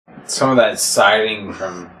some of that siding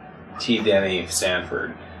from T. Denny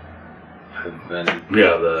Sanford have been...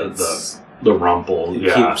 Yeah, the rumple.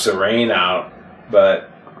 It keeps the rain out, but,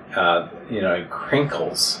 it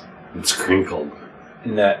crinkles. It's crinkled.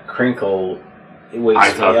 And that crinkle, it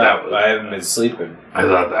wakes me up. I haven't been sleeping. I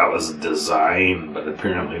thought that was a design, but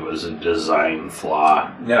apparently it was a design flaw.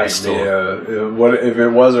 Yeah, what if it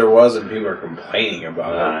was or wasn't? People are complaining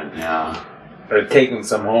about it. Yeah. Or taking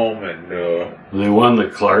some home and... They won the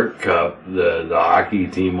Clark Cup. The hockey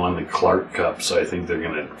team won the Clark Cup, so I think they're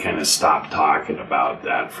going to kind of stop talking about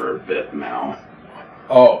that for a bit now.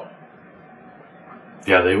 Oh.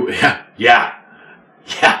 Yeah,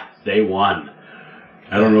 they won.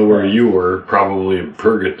 I don't know where you were, probably in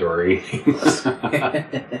purgatory.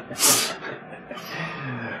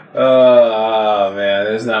 Oh, man,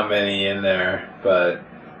 there's not many in there, but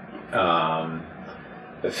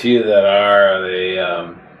the few that are,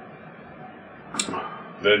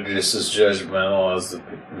 they're just as judgmental as the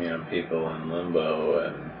people in limbo.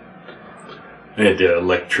 And I had to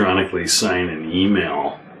electronically sign an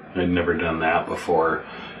email. I'd never done that before.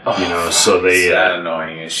 So they... It's that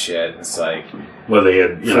annoying as shit. It's like... Well, they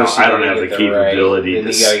had, I don't have the capability to...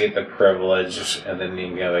 Then you gotta get the privilege, and then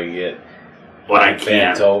you gotta get... Well, I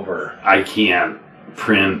can't... over. I can't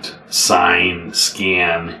print, sign,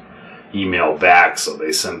 scan, email back, so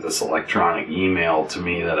they sent this electronic email to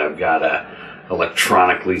me that I've got to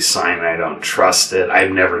electronically sign. I don't trust it.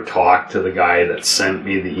 I've never talked to the guy that sent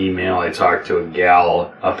me the email. I talked to a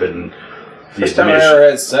gal up in... First time I ever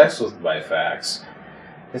had sex was by fax.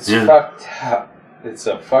 It's fucked up. It's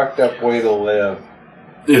a fucked up way to live.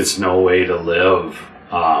 It's no way to live.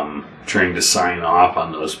 Trying to sign off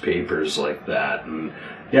on those papers like that. And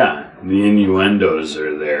yeah, the innuendos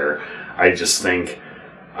are there. I think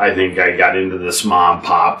I got into this mom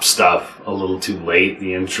pop stuff a little too late.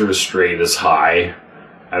 The interest rate is high.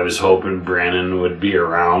 I was hoping Brennan would be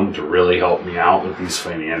around to really help me out with these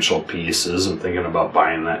financial pieces. I'm thinking about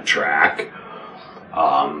buying that track.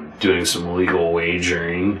 Doing some legal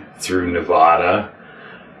wagering through Nevada.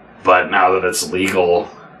 But now that it's legal,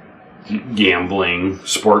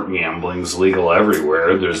 sport gambling's legal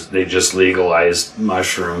everywhere. They just legalized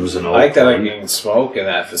mushrooms and I like that I can smoke in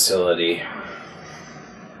that facility.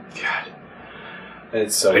 God. I'm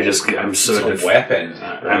so it's a weapon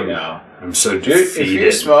right now. I'm so defeated. If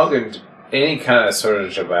you're smoking any kind of sort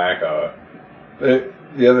of tobacco,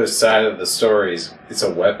 the other side of the story is it's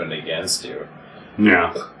a weapon against you.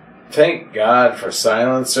 Yeah. Thank God for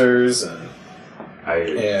silencers and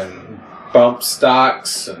bump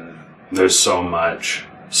stocks and... There's so much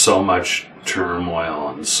turmoil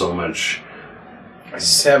and so much... I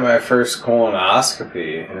just had my first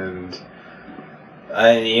colonoscopy and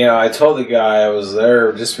I told the guy I was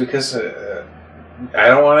there just because I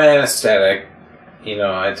don't want anesthetic.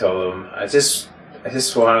 I told him I just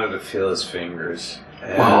wanted to feel his fingers.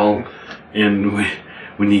 And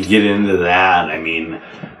when you get into that,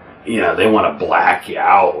 they want to black you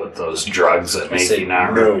out with those drugs that make you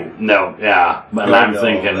not... No, yeah. But I'm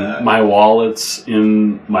thinking, my wallet's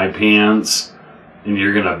in my pants, and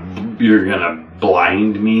you're gonna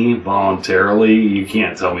blind me voluntarily. You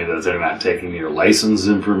can't tell me that they're not taking your license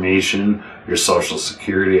information, your social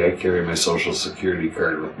security. I carry my social security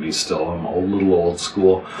card with me still. I'm a little old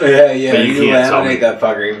school. Yeah. You can't laminate that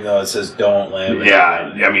fucker, even though it says don't laminate.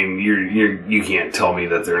 Yeah, you can't tell me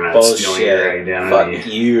that they're not stealing your identity. Fuck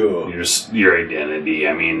you. Your identity.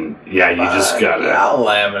 You just gotta... I'll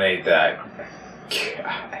laminate that.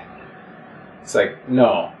 God. It's like,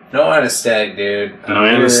 no anesthetic, dude.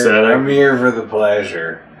 I'm here for the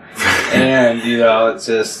pleasure. And, it's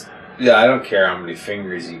just... Yeah, I don't care how many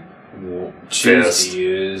fingers you choose to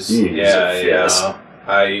use. A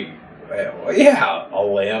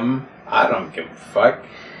limb. I don't give a fuck.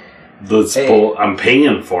 I'm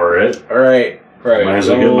paying for it. Right. Might as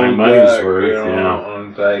well get my money's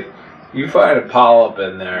worth. Like, you find a polyp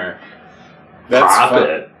in there. Pop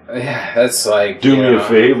it. Yeah, that's like... Do me a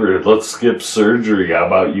favor. Let's skip surgery. How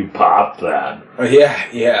about you pop that?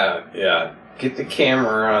 Yeah. Get the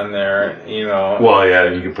camera on there, Well, yeah,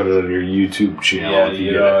 you can put it on your YouTube channel.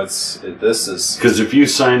 Yeah, this is... Because if you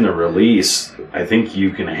sign the release, I think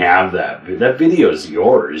you can have that. That video is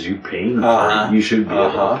yours. You paying for it. You should be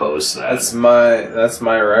able to post that. That's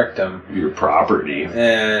my rectum. Your property.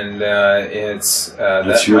 And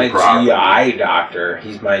that's your my property. GI doctor.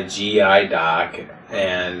 He's my GI doc.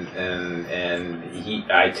 And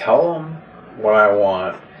I tell him what I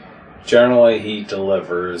want. Generally, he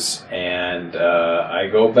delivers, and I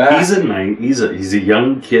go back. He's a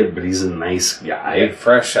young kid, but he's a nice guy.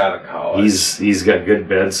 Fresh out of college. He's got good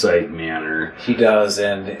bedside manner. there. He does,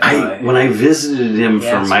 and when I visited him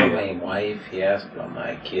for my wife, he asked about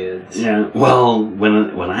my kids. Yeah, well,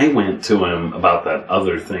 when I went to him about that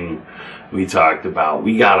other thing we talked about,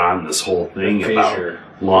 we got on this whole thing about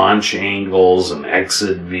launch angles and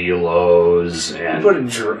exit velos, and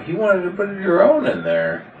he wanted to put a drone in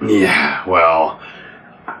there. Yeah, well,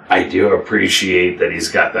 I do appreciate that he's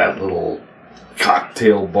got that little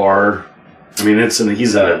cocktail bar. I mean,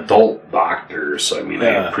 he's an adult doctor, so I mean,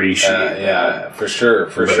 I appreciate that. Yeah, for sure.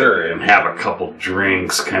 And have a couple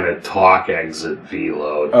drinks, kind of talk exit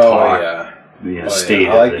velo. State.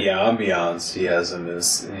 I like the ambiance he has in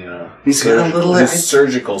his, He's got a little his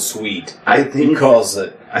surgical suite. I think he calls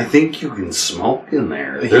it. I think you can smoke in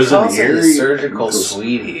there. There's an area surgical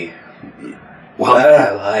suite. Well, that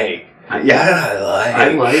I like. I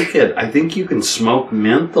like it. I think you can smoke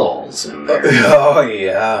menthols in there. Oh,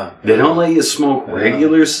 yeah. They don't let you smoke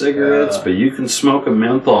regular cigarettes, but you can smoke a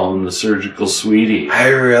menthol in the surgical sweetie. I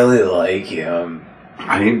really like him.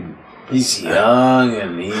 He's young,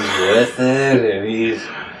 and he's with it, and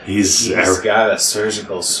he's got a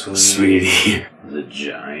surgical sweetie. The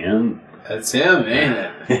Giant. That's him,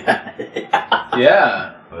 ain't it?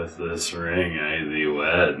 Yeah. With this ring, I thee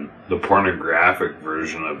wed. The pornographic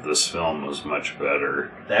version of this film was much better.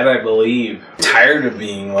 That I believe. Tired of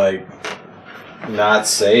being, not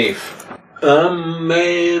safe. I'm a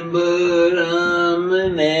man, but I'm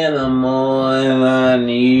an animal, and I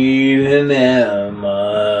need an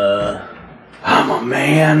enema. I'm a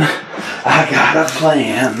man, I got a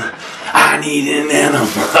plan, I need an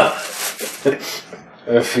enema.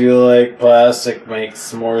 I feel like plastic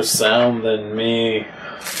makes more sound than me.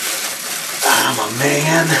 I'm a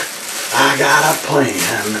man, I got a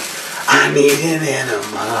plan, I need an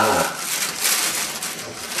enema.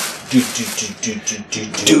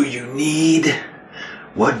 Do you need?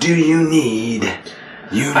 What do you need?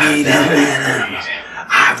 You need an enema.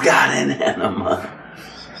 I've got an enema.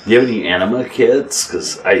 Do you have any enema kits?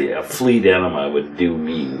 Because a fleet enema would do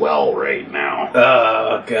me well right now.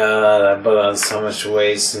 Oh, God. I put on so much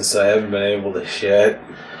weight since I haven't been able to shit.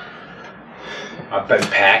 I've been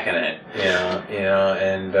packing it,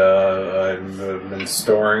 and I've been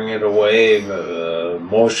storing it away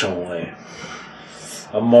emotionally.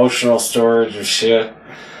 Emotional storage of shit.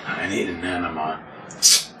 I need an enema.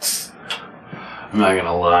 I'm not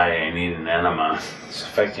gonna lie, I need an enema. It's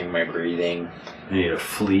affecting my breathing. I need a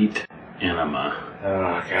fleet enema.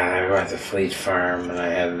 Oh, God, I went to Fleet Farm and I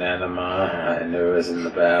had an enema. I knew it was in the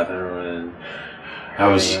bathroom, and her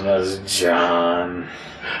name was John.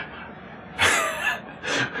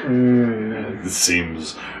 It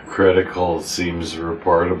seems critical. It seems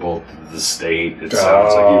reportable to the state. It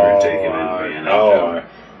sounds like you were taking advantage of.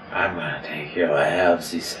 I'm gonna take your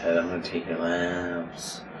labs, he said. I'm gonna take your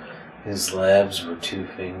labs. His labs were 2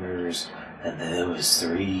 fingers, and then it was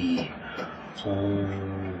 3.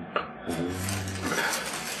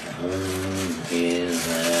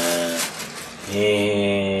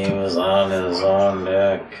 He was on his own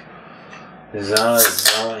deck. He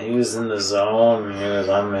was in the zone. He was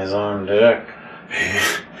on his own deck.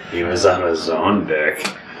 He was on his own deck.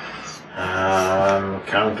 I'm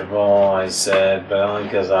comfortable, I said, but only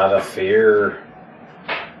because out of fear,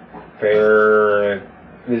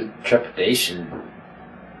 trepidation.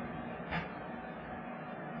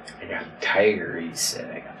 I got a tiger, he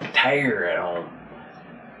said. I got a tiger at home.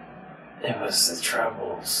 It was the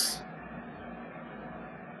troubles.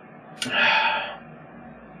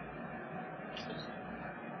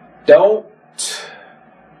 Don't,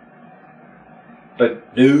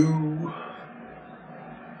 but do.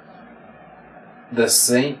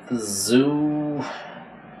 This ain't the zoo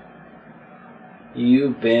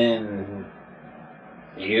you've been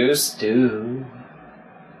used to.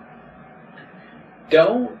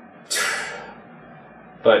 Don't,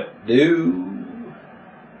 but do.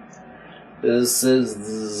 This is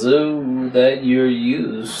the zoo that you're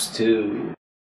used to.